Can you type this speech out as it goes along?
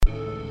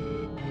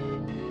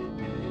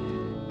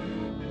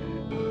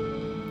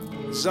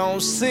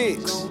Zone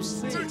 6.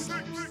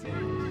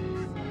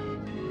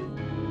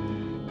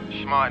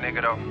 Smart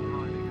nigga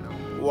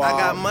though. Wow. I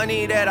got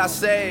money that I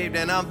saved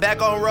and I'm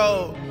back on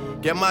road.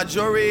 Get my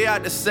jewelry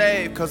out the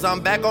safe, cause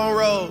I'm back on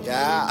road.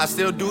 Yeah. I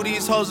still do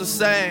these hoes the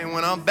same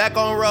when I'm back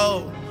on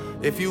road.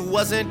 If you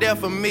wasn't there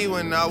for me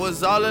when I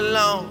was all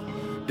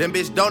alone, then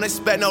bitch don't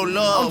expect no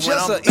love. I'm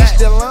just when a back.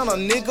 East Atlanta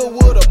nigga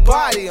with a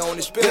body on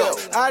his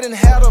belt. I done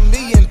had a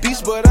million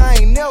beats, but I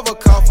ain't never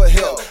called for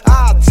help.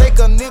 I'll take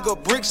a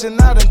nigga bricks and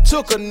I done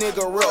took a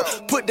nigga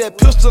rope. Put that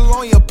pistol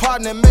on your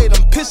partner and made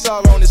him piss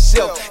all on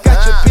himself.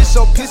 Got your bitch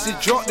so pissy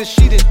drunk that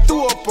she done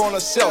threw up on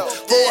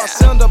herself. Before I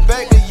send her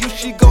back to you,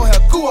 she gon'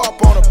 have goo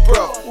up on her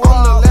breath.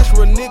 I'm the last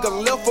real nigga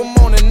left, I'm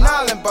on an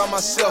island by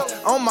myself.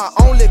 I'm my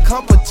only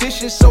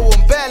competition, so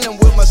I'm battling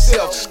with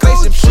myself.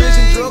 Facing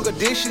prison, drug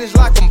addiction is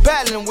like I'm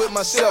battling with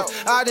myself.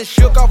 I done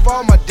shook off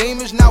all my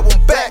demons, now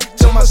I'm back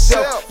to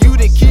myself. You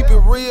didn't keep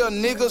it real,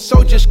 nigga,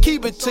 so just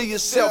keep it to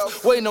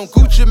yourself. Waiting on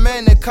Gucci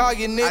man to call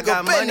you nigga. I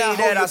got money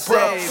that I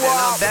saved and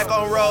I'm back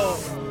on road.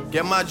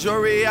 Get my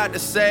jewelry out the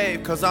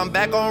safe, cause I'm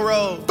back on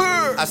road.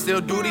 I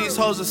still do these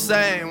hoes the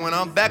same when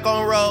I'm back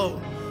on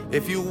road.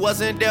 If you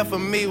wasn't there for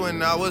me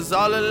when I was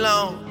all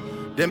alone,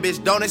 then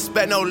bitch don't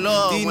expect no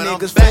love. These when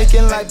niggas I'm back.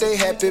 faking like they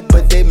happy,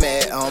 but they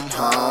mad I'm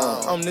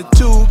home. I'm the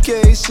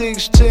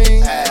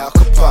 2K16 Al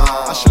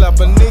Capone. I slap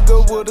a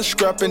nigga with a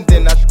scrap and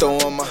then I throw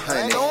him a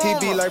honey.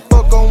 He be like,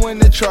 fuck on when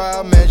the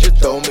trial, man, just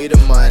throw me the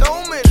money.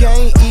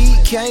 Can't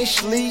eat, can't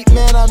sleep,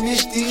 man, I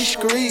miss these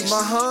streets.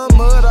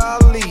 Muhammad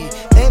Ali,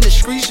 and the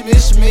streets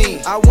miss me.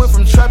 I went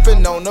from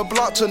trapping on the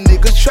block to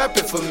niggas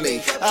trapping for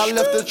me. I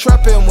left the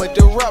trapping, went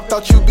to rap,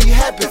 thought you'd be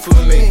happy for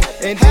me.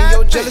 And then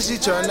your jealousy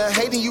turned to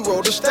hate and you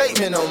wrote a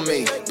statement on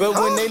me. But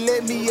when they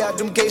let me out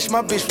them gates,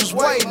 my bitch was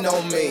waiting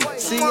on me.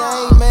 See,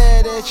 I ain't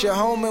mad at you,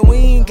 homie, we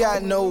ain't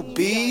got no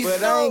beef.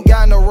 But I ain't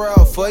got no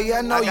rap for you,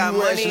 I know I got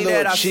you ass money that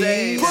little I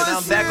saved cheese. and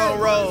I'm back on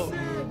road.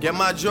 Get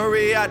my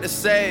jewelry out the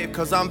safe,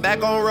 cause I'm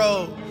back on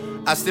road.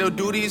 I still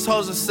do these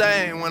hoes the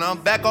same when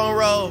I'm back on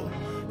road.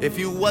 If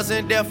you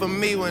wasn't there for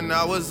me when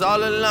I was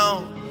all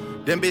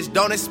alone, then bitch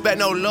don't expect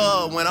no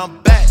love when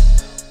I'm back.